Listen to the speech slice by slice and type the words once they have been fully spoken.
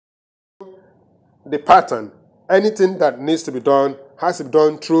the pattern. Anything that needs to be done has to be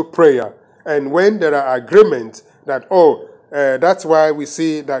done through prayer. And when there are agreements that, that's why we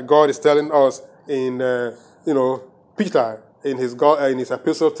see that God is telling us in, Peter in his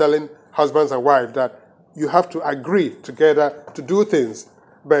epistle telling husbands and wives that you have to agree together to do things.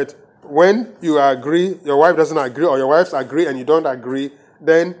 But when you agree, your wife doesn't agree, or your wives agree and you don't agree,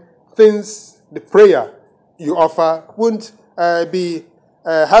 then the prayer you offer won't be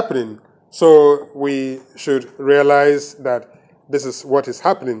happening. So we should realize that this is what is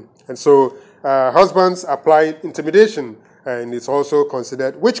happening. And so husbands apply intimidation, and it's also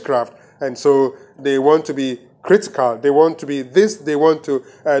considered witchcraft. And so they want to be critical. They want to be this. They want to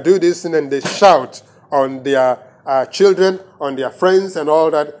do this, and then they shout on their children, on their friends, and all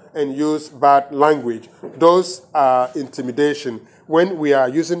that, and use bad language. Those are intimidation. When we are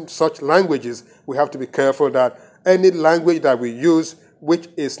using such languages, we have to be careful that any language that we use, which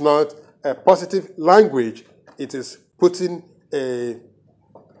is not a positive language, it is putting I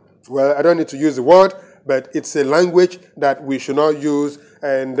don't need to use the word, but it's a language that we should not use.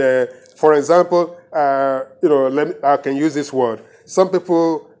 And for example, I can use this word. Some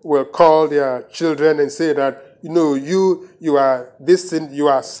people will call their children and say that, you are this thing, you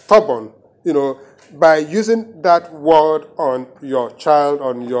are stubborn. By using that word on your child,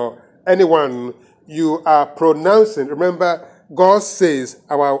 on anyone, you are pronouncing. Remember, God says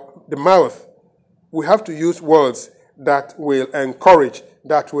the mouth, we have to use words that will encourage,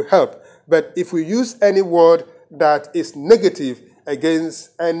 that will help. But if we use any word that is negative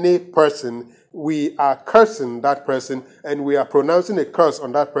against any person, we are cursing that person, and we are pronouncing a curse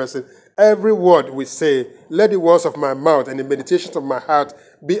on that person. Every word we say, let the words of my mouth and the meditations of my heart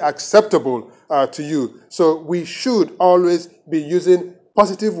be acceptable to you. So we should always be using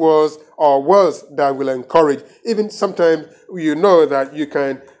positive words or words that will encourage. Even sometimes you know that you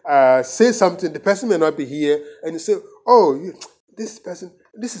can say something, the person may not be here, and you say, this person,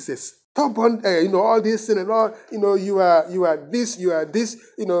 this is a stubborn, all this and all, you are this, you are this,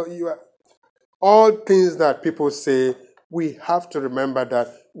 you are all things that people say. We have to remember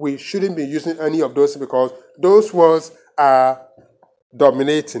that we shouldn't be using any of those, because those words are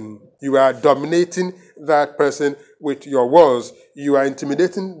dominating. You are dominating that person with your words. You are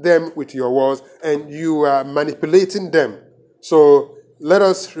intimidating them with your words, and you are manipulating them. So let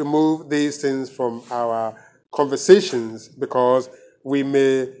us remove these things from our conversations, because we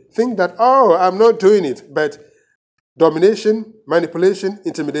may think that, I'm not doing it. But domination, manipulation,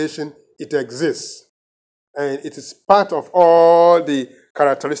 intimidation, it exists. And it is part of all the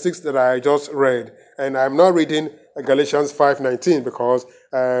characteristics that I just read. And I'm not reading Galatians 5:19 because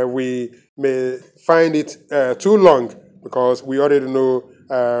we may find it too long, because we already know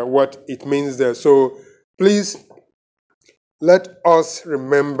what it means there. So please, let us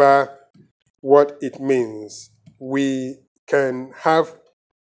remember what it means. We can have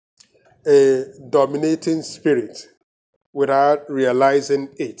a dominating spirit without realizing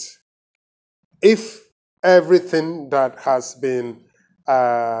it. If everything that has been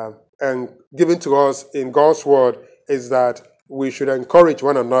given to us in God's word is that we should encourage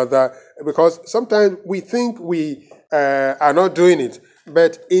one another, because sometimes we think we are not doing it.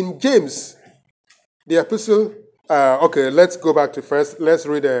 But in James, the epistle, let's go back to first. Let's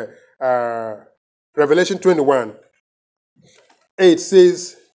read Revelation 21. 8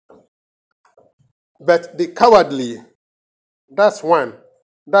 says, but the cowardly, that's one.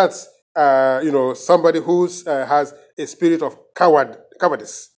 That's somebody who has a spirit of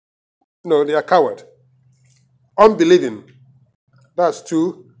cowardice. They are coward. Unbelieving, that's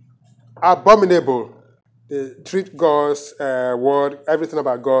two. Abominable, they treat God's word, everything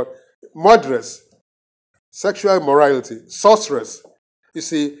about God. Murderous, sexual immorality. Sorceress. You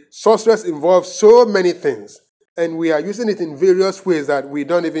see, sorceress involves so many things, and we are using it in various ways that we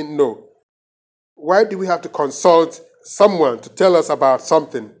don't even know. Why do we have to consult someone to tell us about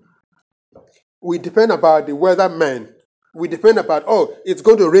something? We depend about the weatherman. We depend about, it's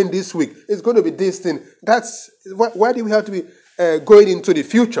going to rain this week. It's going to be this thing. Why do we have to be going into the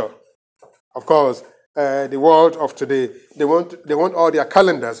future? Of course, the world of today, they want all their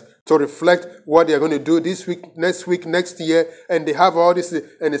calendars to reflect what they are going to do this week, next year, and they have all this,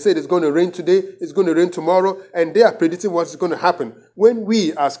 and they say it's going to rain today, it's going to rain tomorrow, and they are predicting what's going to happen. When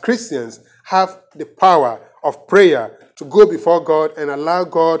we as Christians have the power of prayer to go before God and allow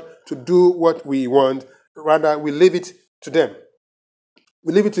God to do what we want, rather we leave it to them.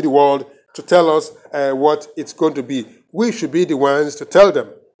 We leave it to the world to tell us what it's going to be. We should be the ones to tell them.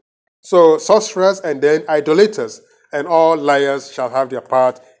 So sorcerers and then idolaters and all liars shall have their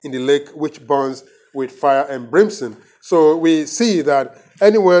part in the lake which burns with fire and brimstone. So we see that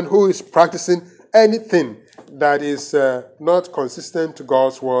anyone who is practicing anything that is not consistent to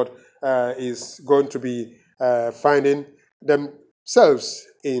God's word is going to be finding themselves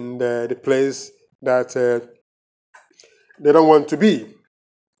in the place that they don't want to be.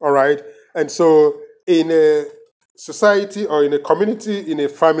 All right? And so in a society or in a community, in a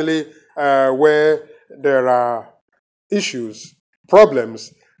family where there are issues,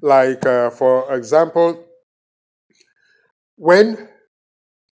 problems, like, for example, when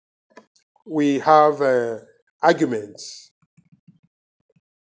we have arguments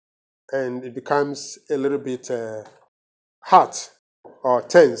and it becomes a little bit hot or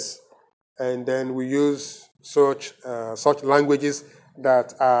tense, and then we use such languages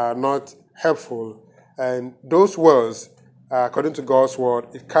that are not helpful, and those words, according to God's word,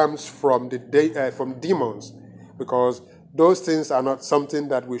 it comes from from demons, because those things are not something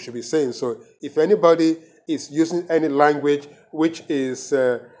that we should be saying. So if anybody is using any language which is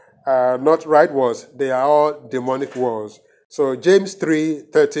not right words, they are all demonic words. So James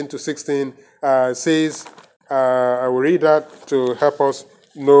 3:13-16 says, I will read that to help us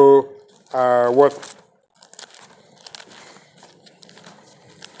know what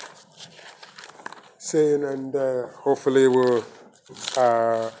saying, and hopefully we'll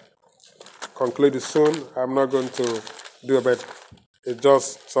conclude it soon. I'm not going to do it, but it's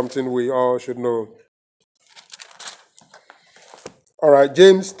just something we all should know. All right,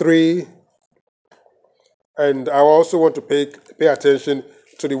 James 3, and I also want to pay attention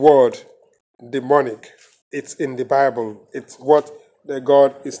to the word demonic. It's in the Bible. It's what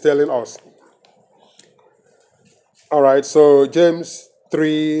God is telling us. All right, so James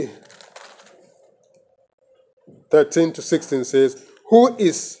 3:13-16 says, who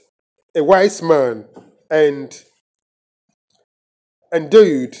is a wise man and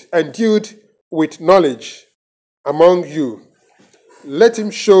endued with knowledge among you? Let him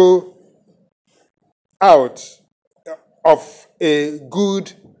show out of a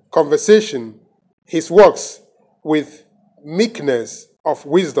good conversation his works with meekness of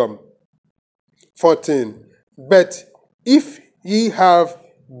wisdom. 14. But if ye have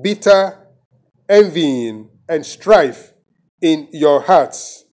bitter envying and strife in your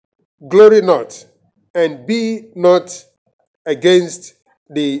hearts, glory not, and be not against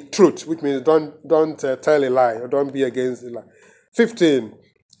the truth, which means don't tell a lie, or don't be against a lie. 15.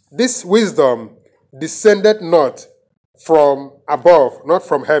 This wisdom descended not from above, not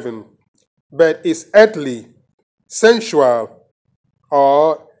from heaven, but is earthly, sensual,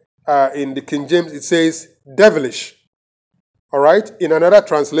 or in the King James it says devilish. All right? In another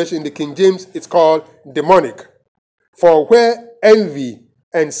translation, in the King James, it's called demonic. For where envy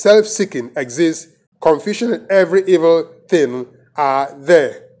and self-seeking exist, confusion and every evil thing are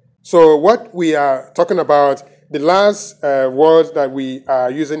there. So what we are talking about, the last word that we are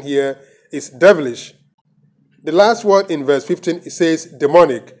using here is devilish. The last word in verse 15, it says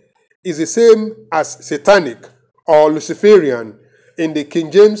demonic, is the same as satanic or Luciferian. In the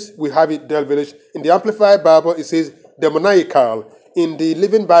King James, we have it devilish. In the Amplified Bible, it says demoniacal. In the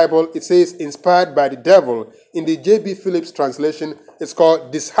Living Bible, it says inspired by the devil. In the J.B. Phillips translation, it's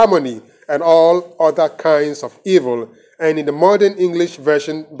called disharmony and all other kinds of evil. And in the Modern English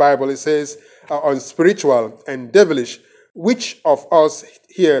Version Bible, it says unspiritual and devilish. Which of us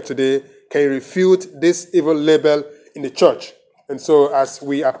here today can refute this evil label in the church? And so as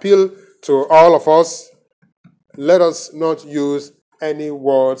we appeal to all of us, let us not use any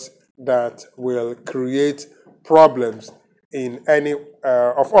words that will create problems in any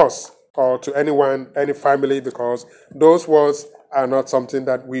of us or to anyone, any family, because those words are not something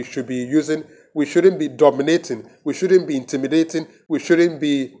that we should be using. We shouldn't be dominating. We shouldn't be intimidating. We shouldn't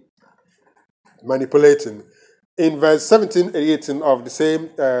be manipulating. In verse 17 and 18 of the same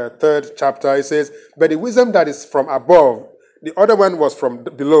third chapter, it says, but the wisdom that is from above, the other one was from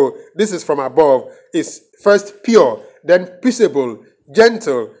below, this is from above, is first pure, then peaceable,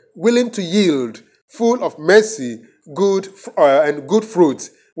 gentle, willing to yield, full of mercy, good and good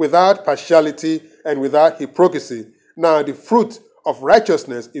fruits, without partiality and without hypocrisy. Now the fruit of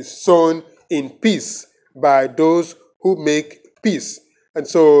righteousness is sown in peace by those who make peace. And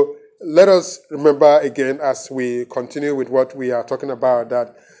so let us remember again, as we continue with what we are talking about,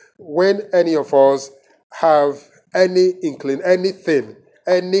 that when any of us have any inkling, anything,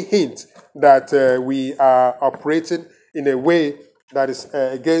 any hint that we are operating in a way that is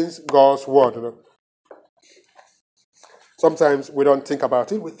against God's word, sometimes we don't think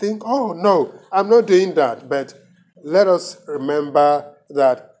about it. We think, oh, no, I'm not doing that. But let us remember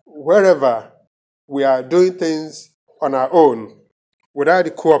that wherever we are doing things on our own, without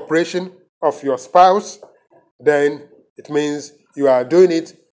the cooperation of your spouse, then it means you are doing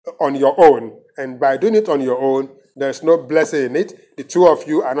it on your own. And by doing it on your own, there's no blessing in it. The two of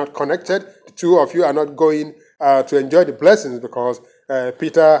you are not connected. The two of you are not going to enjoy the blessings, because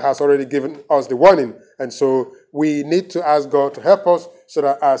Peter has already given us the warning. And so we need to ask God to help us, so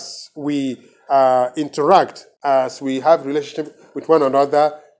that as we interact, as we have relationship with one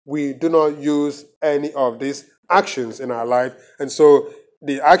another, we do not use any of these actions in our life. And so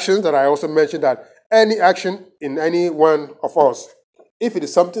the actions that I also mentioned, that any action in any one of us, if it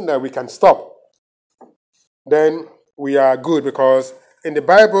is something that we can stop, then we are good, because in the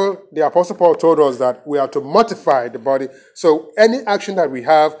Bible, the Apostle Paul told us that we are to mortify the body. So any action that we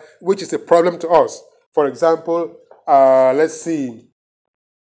have, which is a problem to us, for example, let's see,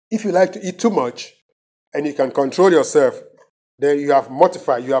 if you like to eat too much and you can control yourself, then you have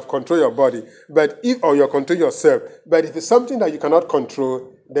mortified, you have controlled your body. But if, or you control yourself, but if it's something that you cannot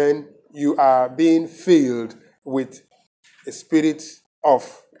control, then you are being filled with a spirit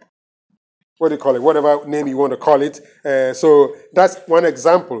of, what do you call it, whatever name you want to call it. So that's one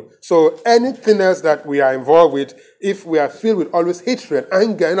example. So anything else that we are involved with, if we are filled with always hatred,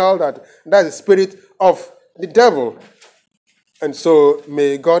 anger, and all that, that's the spirit of the devil. And so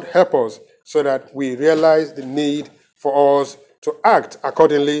may God help us, so that we realize the need for us to act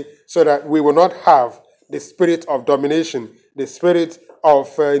accordingly, so that we will not have the spirit of domination, the spirit of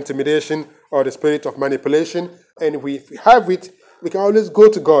intimidation, or the spirit of manipulation. And if we have it, we can always go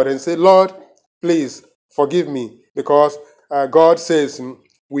to God and say, Lord, please forgive me, because God says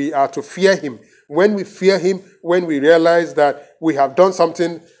we are to fear him. When we fear him, when we realize that we have done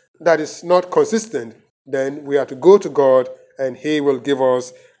something that is not consistent, then we are to go to God, and he will give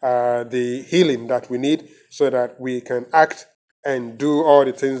us the healing that we need, so that we can act and do all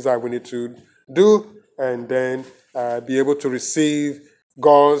the things that we need to do, and then be able to receive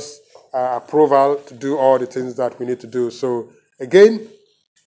God's approval to do all the things that we need to do. So again,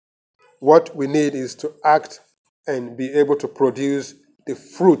 what we need is to act and be able to produce the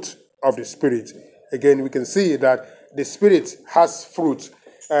fruit of the Spirit. Again, we can see that the Spirit has fruit,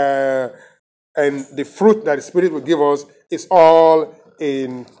 and the fruit that the Spirit will give us is all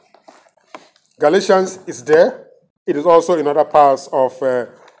in Galatians. Is there. It is also in other parts of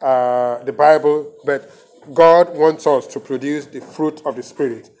the Bible, but God wants us to produce the fruit of the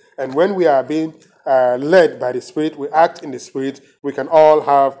Spirit. And when we are being led by the Spirit, we act in the Spirit, we can all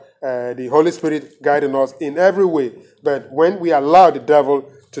have the Holy Spirit guiding us in every way. But when we allow the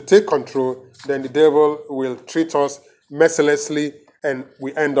devil to take control, then the devil will treat us mercilessly, and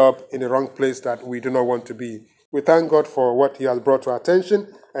we end up in the wrong place that we do not want to be. We thank God for what he has brought to our attention,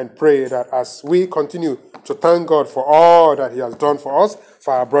 and pray that as we continue to thank God for all that he has done for us,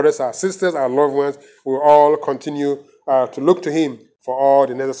 for our brothers, our sisters, our loved ones, we will all continue to look to him for all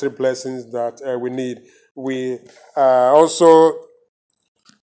the necessary blessings that we need. We also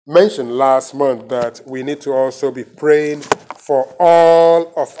mentioned last month that we need to also be praying for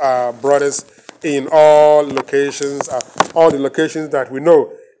all of our brothers in all locations, all the locations that we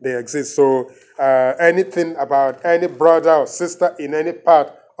know they exist. So anything about any brother or sister in any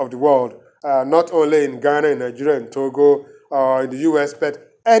part of the world, not only in Ghana, in Nigeria, in Togo, in the US,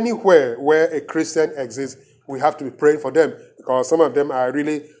 but anywhere where a Christian exists, we have to be praying for them, because some of them are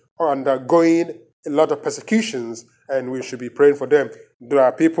really undergoing a lot of persecutions, and we should be praying for them. There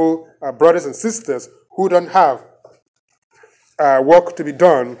are people, brothers and sisters, who don't have work to be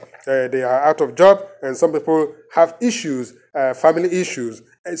done. They are out of job, and some people have issues, family issues,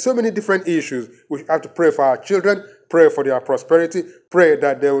 and so many different issues. We have to pray for our children, pray for their prosperity, pray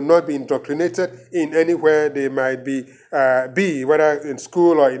that they will not be indoctrinated in anywhere they might be, whether in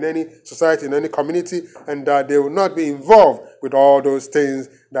school or in any society, in any community, and that they will not be involved with all those things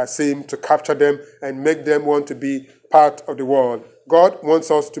that seem to capture them and make them want to be part of the world. God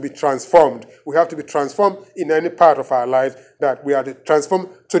wants us to be transformed. We have to be transformed in any part of our life, that we are transformed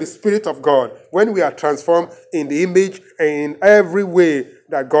to the Spirit of God. When we are transformed in the image and in every way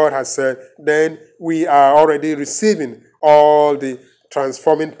that God has said, then we are already receiving all the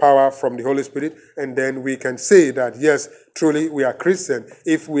transforming power from the Holy Spirit, and then we can say that, yes, truly we are Christians.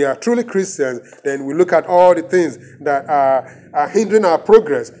 If we are truly Christians, then we look at all the things that are hindering our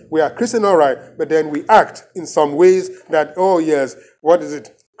progress. We are Christian, all right, but then we act in some ways that, oh yes, what is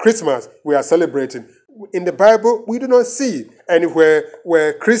it? Christmas, we are celebrating. In the Bible, we do not see anywhere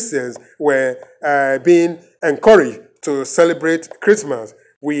where Christians were being encouraged to celebrate Christmas.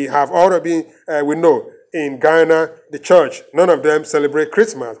 We have already been, we know, in Ghana, the church, none of them celebrate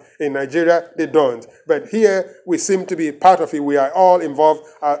Christmas. In Nigeria, they don't. But here, we seem to be part of it. We are all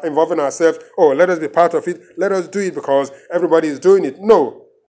involving ourselves. Oh, let us be part of it. Let us do it because everybody is doing it. No.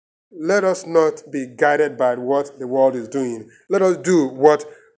 Let us not be guided by what the world is doing. Let us do what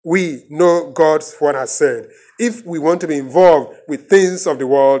we know God's word has said. If we want to be involved with things of the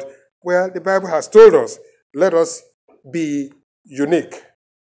world, well, the Bible has told us, let us be unique.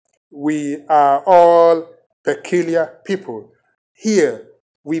 We are all peculiar people. Here,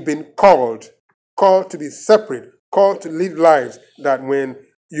 we've been called to be separate, called to live lives that when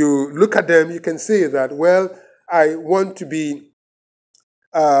you look at them, you can say that, well, I want to be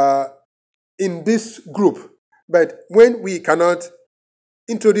in this group. But when we cannot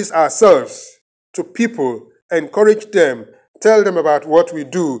introduce ourselves to people, encourage them, tell them about what we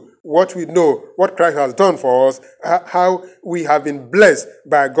do, what we know, what Christ has done for us, how we have been blessed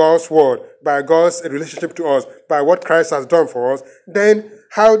by God's word, by God's relationship to us, by what Christ has done for us, then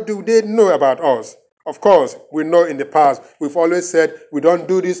how do they know about us? Of course, we know in the past, we've always said, we don't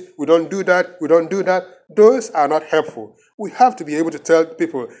do this, we don't do that, we don't do that. Those are not helpful. We have to be able to tell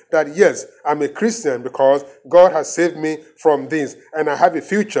people that, yes, I'm a Christian because God has saved me from this, and I have a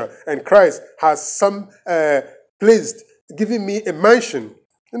future, and Christ has giving me a mansion.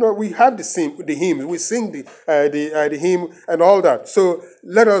 You know, we have the hymns, we sing the hymn and all that. So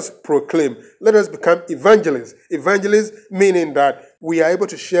let us proclaim, let us become evangelists. Evangelists meaning that we are able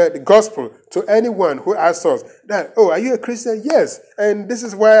to share the gospel to anyone who asks us that, oh, are you a Christian? Yes. And this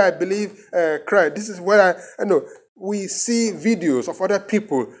is why I believe Christ. This is why I know. We see videos of other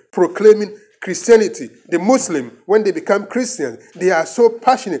people proclaiming Christianity. The Muslim, when they become Christians, they are so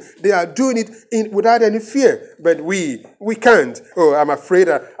passionate. They are doing it without any fear. But we can't. Oh, I'm afraid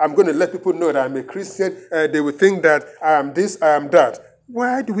that I'm going to let people know that I'm a Christian. They will think that I am this, I am that.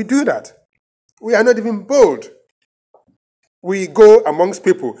 Why do we do that? We are not even bold. We go amongst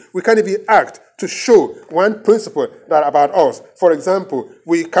people. We can't even act to show one principle that about us. For example,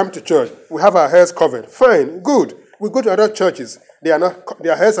 we come to church. We have our hairs covered. Fine, good. We go to other churches. Their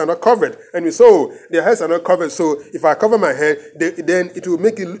hairs are not covered, and we say, oh, their hairs are not covered. So if I cover my head, then it will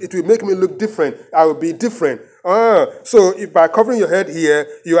make me look different. I will be different. So if by covering your head here,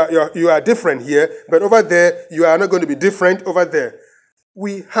 you are different here, but over there you are not going to be different over there.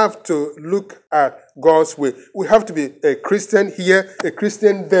 We have to look at God's way. We have to be a Christian here, a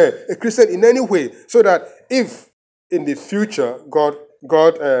Christian there, a Christian in any way, so that if in the future God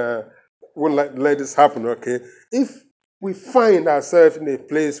won't let this happen, okay? If we find ourselves in a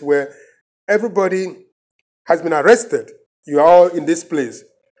place where everybody has been arrested, you are all in this place,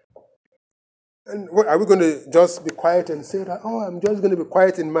 and what, are we going to just be quiet and say that, oh, I'm just going to be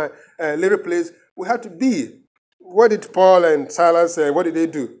quiet in my little place? We have to be. What did Paul and Silas say? What did they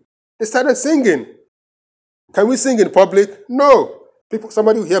do? They started singing. Can we sing in public? No.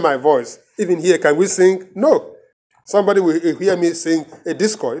 Somebody will hear my voice. Even here, can we sing? No. Somebody will hear me sing a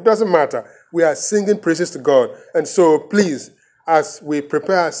discord. It doesn't matter. We are singing praises to God. And so please, as we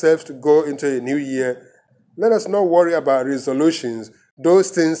prepare ourselves to go into a new year, let us not worry about resolutions.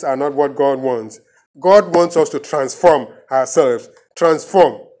 Those things are not what God wants. God wants us to transform ourselves.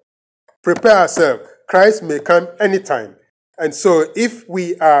 Transform. Prepare ourselves. Christ may come anytime. And so if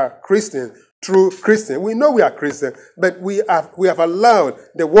we are Christian, true Christian, we know we are Christian, but we have allowed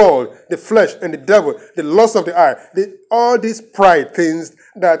the world, the flesh, and the devil, the lust of the eye, all these pride things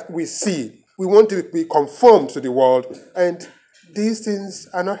that we see. We want to be conformed to the world, and these things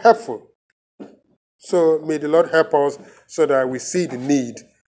are not helpful. So may the Lord help us so that we see the need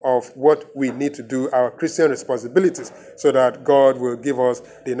of what we need to do, our Christian responsibilities, so that God will give us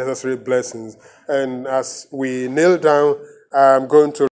the necessary blessings. And as we kneel down, I'm going to